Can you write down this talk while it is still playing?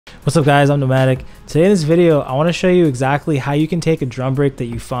What's up guys, I'm Nomadikh. Today in this video, I want to show you exactly how you can take a drum break that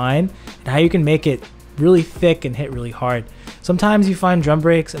you find and how you can make it really thick and hit really hard. Sometimes you find drum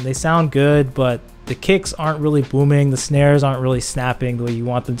breaks and they sound good, but the kicks aren't really booming, the snares aren't really snapping the way you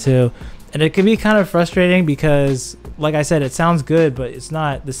want them to. And it can be kind of frustrating because, like I said, it sounds good, but it's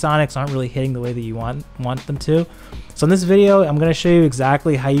not, the sonics aren't really hitting the way that you want them to. So in this video, I'm going to show you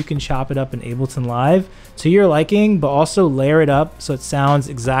exactly how you can chop it up in Ableton Live to your liking, but also layer it up so it sounds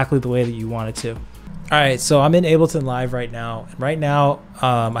exactly the way that you want it to. All right, so I'm in Ableton Live right now. Right now,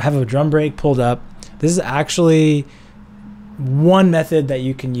 I have a drum break pulled up. This is actually one method that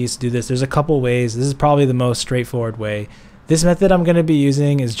you can use to do this. There's a couple ways. This is probably the most straightforward way. This method I'm going to be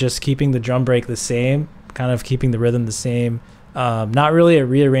using is just keeping the drum break the same, kind of keeping the rhythm the same. Not really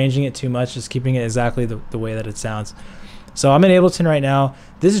rearranging it too much, just keeping it exactly the way that it sounds. So I'm in Ableton right now.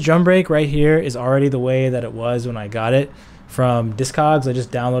 This drum break right here is already the way that it was when I got it from Discogs. I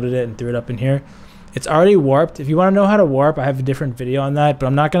just downloaded it and threw it up in here. It's already warped. If you want to know how to warp, I have a different video on that, but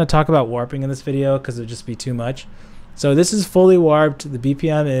I'm not going to talk about warping in this video because it would just be too much. So this is fully warped. The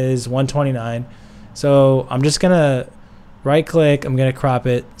BPM is 129. So I'm just going to right click. I'm going to crop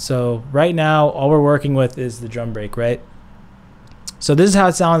it. So right now, all we're working with is the drum break, right? So this is how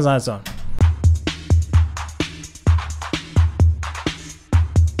it sounds on its own.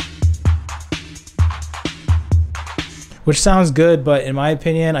 Which sounds good, but in my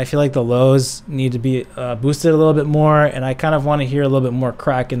opinion, I feel like the lows need to be boosted a little bit more, and I kind of want to hear a little bit more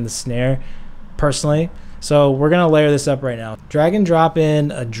crack in the snare, personally. So we're going to layer this up right now. Drag and drop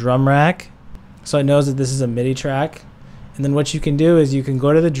in a drum rack so it knows that this is a MIDI track. And then what you can do is you can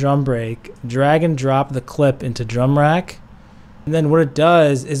go to the drum break, drag and drop the clip into drum rack. And then what it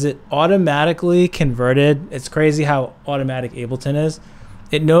does is it automatically converted. It's crazy how automatic Ableton is.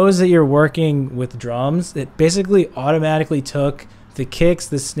 It knows that you're working with drums. It basically automatically took the kicks,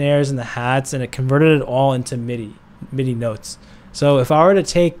 the snares, and the hats, and it converted it all into MIDI notes. So if I were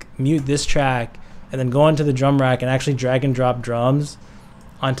to mute this track and then go into the drum rack and actually drag and drop drums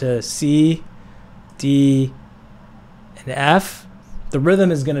onto C, D, and F, the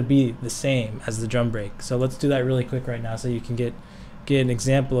rhythm is going to be the same as the drum break. So let's do that really quick right now so you can get an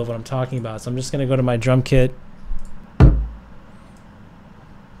example of what I'm talking about. So I'm just going to go to my drum kit,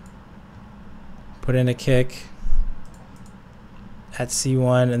 put in a kick at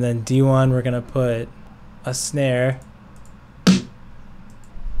C1, and then D1 we're going to put a snare,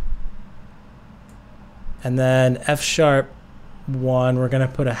 and then F sharp 1 we're going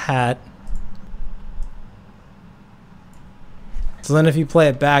to put a hat. So then if you play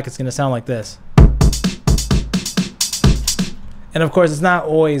it back, it's going to sound like this. And of course, it's not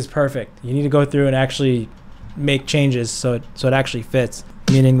always perfect. You need to go through and actually make changes so it actually fits,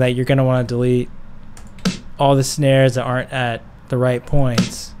 meaning that you're going to want to delete all the snares that aren't at the right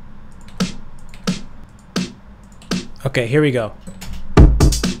points. Okay, here we go.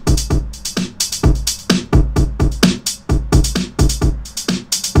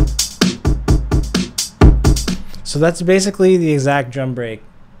 So that's basically the exact drum break,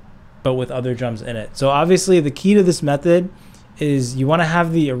 but with other drums in it. So obviously the key to this method is you want to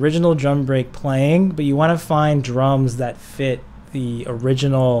have the original drum break playing, but you want to find drums that fit the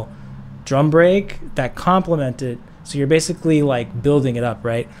original drum break that complement it. So you're basically like building it up,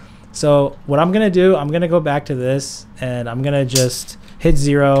 right? So what I'm going to do, I'm going to go back to this and I'm going to just hit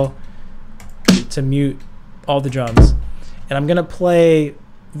 0 to mute all the drums. And I'm going to play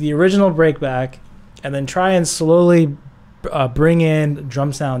the original break back and then try and slowly bring in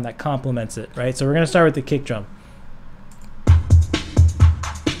drum sound that complements it, right? So we're going to start with the kick drum.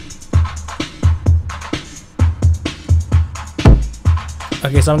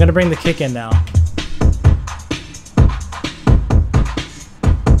 Okay, so I'm going to bring the kick in now.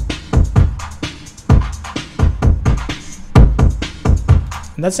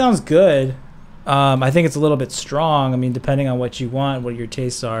 And that sounds good. I think it's a little bit strong. I mean, depending on what you want, what your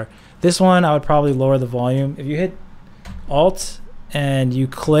tastes are. This one, I would probably lower the volume. If you hit Alt and you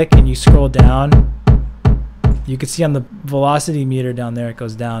click and you scroll down, you can see on the velocity meter down there, it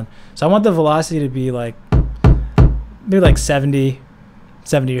goes down. So I want the velocity to be like, maybe like 70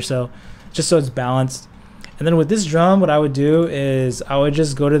 or so, just so it's balanced. And then with this drum, what I would do is I would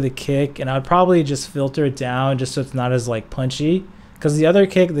just go to the kick and I would probably just filter it down just so it's not as like punchy. Because the other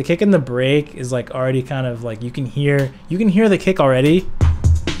kick, the kick in the break is like already kind of like, you can hear the kick already.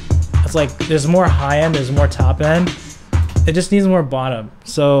 It's like there's more high end, there's more top end. It just needs more bottom.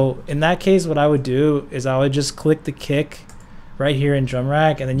 So in that case, what I would do is I would just click the kick right here in drum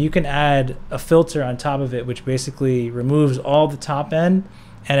rack, and then you can add a filter on top of it, which basically removes all the top end,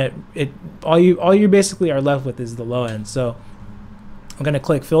 and all you basically are left with is the low end. So I'm gonna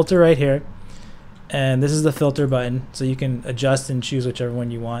click filter right here, and this is the filter button, so you can adjust and choose whichever one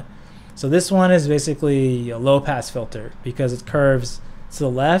you want. So this one is basically a low pass filter because it curves to the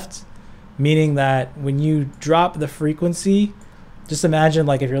left, meaning that when you drop the frequency, just imagine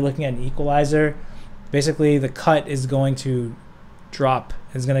like if you're looking at an equalizer, basically the cut is going to drop,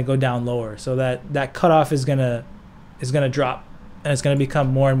 is going to go down lower, so that cutoff is gonna drop, and it's going to become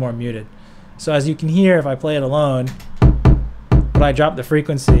more and more muted. So as you can hear, if I play it alone, when I drop the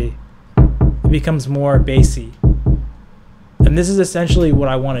frequency, it becomes more bassy. And this is essentially what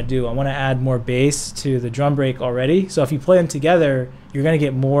I want to do. I want to add more bass to the drum break already. So if you play them together, you're going to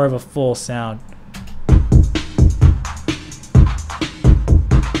get more of a full sound.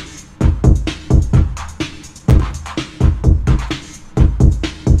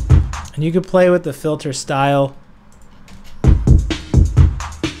 And you can play with the filter style.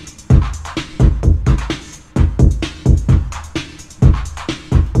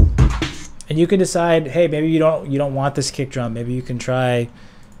 And you can decide, hey, maybe you don't want this kick drum. Maybe you can try,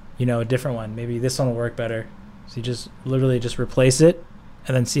 you know, a different one. Maybe this one will work better. So you just literally just replace it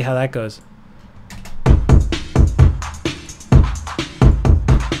and then see how that goes.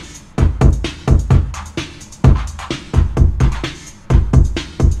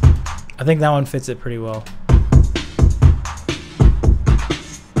 I think that one fits it pretty well.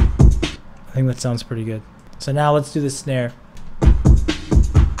 I think that sounds pretty good. So now let's do the snare.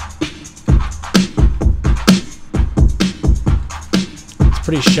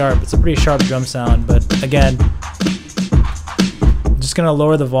 Pretty sharp. It's a pretty sharp drum sound, but again, I'm just gonna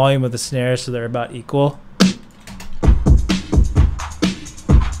lower the volume of the snare so they're about equal.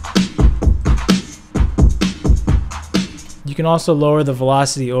 You can also lower the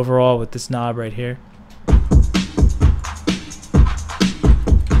velocity overall with this knob right here.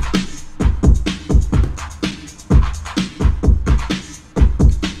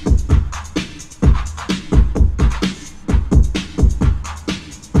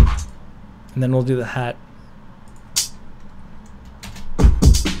 And then we'll do the hat.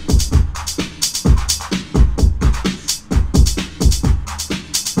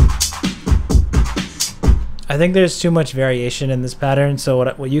 I think there's too much variation in this pattern, so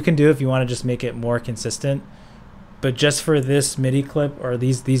what you can do if you want to just make it more consistent, but just for this MIDI clip or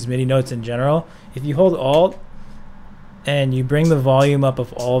these MIDI notes in general, if you hold Alt and you bring the volume up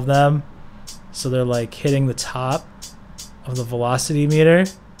of all of them so they're like hitting the top of the velocity meter,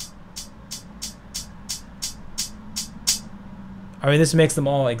 I mean, this makes them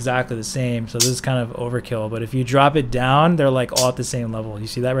all exactly the same, so this is kind of overkill. But if you drop it down, they're like all at the same level. You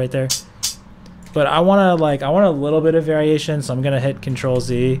see that right there? But I want a little bit of variation, so I'm gonna hit Control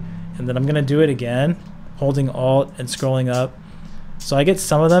Z, and then I'm gonna do it again, holding Alt and scrolling up. So I get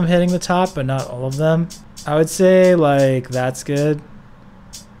some of them hitting the top, but not all of them. I would say like that's good.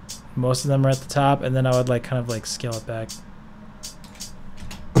 Most of them are at the top, and then I would like kind of like scale it back.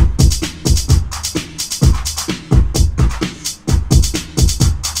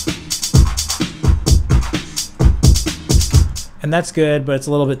 And that's good, but it's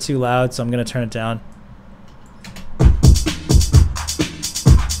a little bit too loud, so I'm gonna turn it down.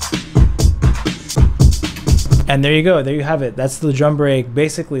 And there you go, there you have it. That's the drum break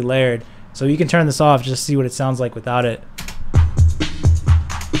basically layered. So you can turn this off just to see what it sounds like without it.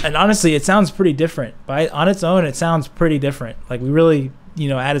 And honestly, it sounds pretty different. On its own, it sounds pretty different. Like we really, you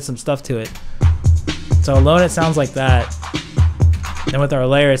know, added some stuff to it. So alone, it sounds like that. And with our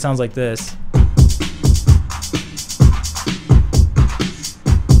layer, it sounds like this.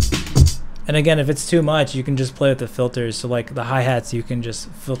 And again, if it's too much, you can just play with the filters. So like the hi-hats, you can just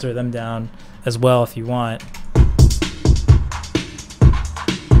filter them down as well if you want.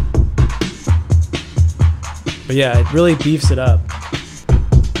 But yeah, it really beefs it up.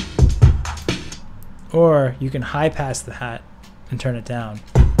 Or you can high pass the hat and turn it down.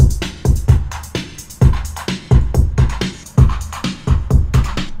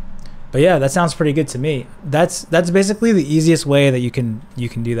 But yeah, that sounds pretty good to me. That's basically the easiest way that you can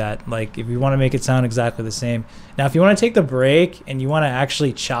do that. Like if you want to make it sound exactly the same. Now, if you want to take the break and you want to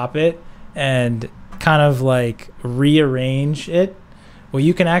actually chop it and kind of like rearrange it, what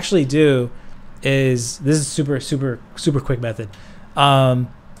you can actually do is, this is super quick method.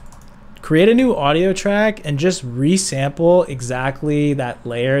 Create a new audio track and just resample exactly that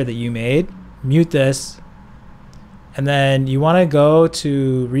layer that you made. Mute this. And then you want to go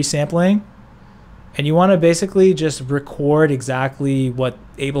to resampling, and you want to basically just record exactly what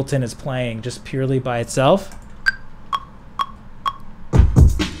Ableton is playing just purely by itself.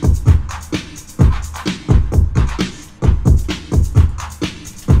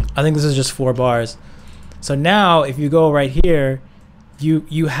 I think this is just 4 bars. So now if you go right here,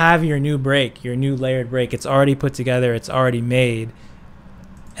 you have your new break, your new layered break. It's already put together, it's already made,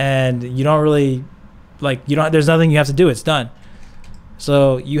 and you don't really there's nothing you have to do. It's done.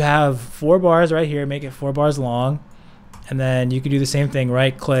 So you have 4 bars right here, make it 4 bars long, and then you can do the same thing,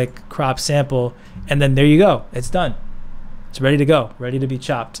 right click, crop sample, and then there you go, it's done. It's ready to go, ready to be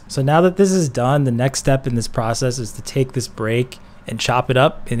chopped. So now that this is done, the next step in this process is to take this break and chop it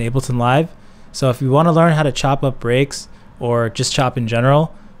up in Ableton Live. So if you want to learn how to chop up breaks or just chop in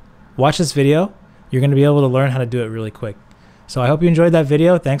general, watch this video. You're going to be able to learn how to do it really quick. So I hope you enjoyed that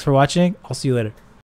video. Thanks for watching. I'll see you later.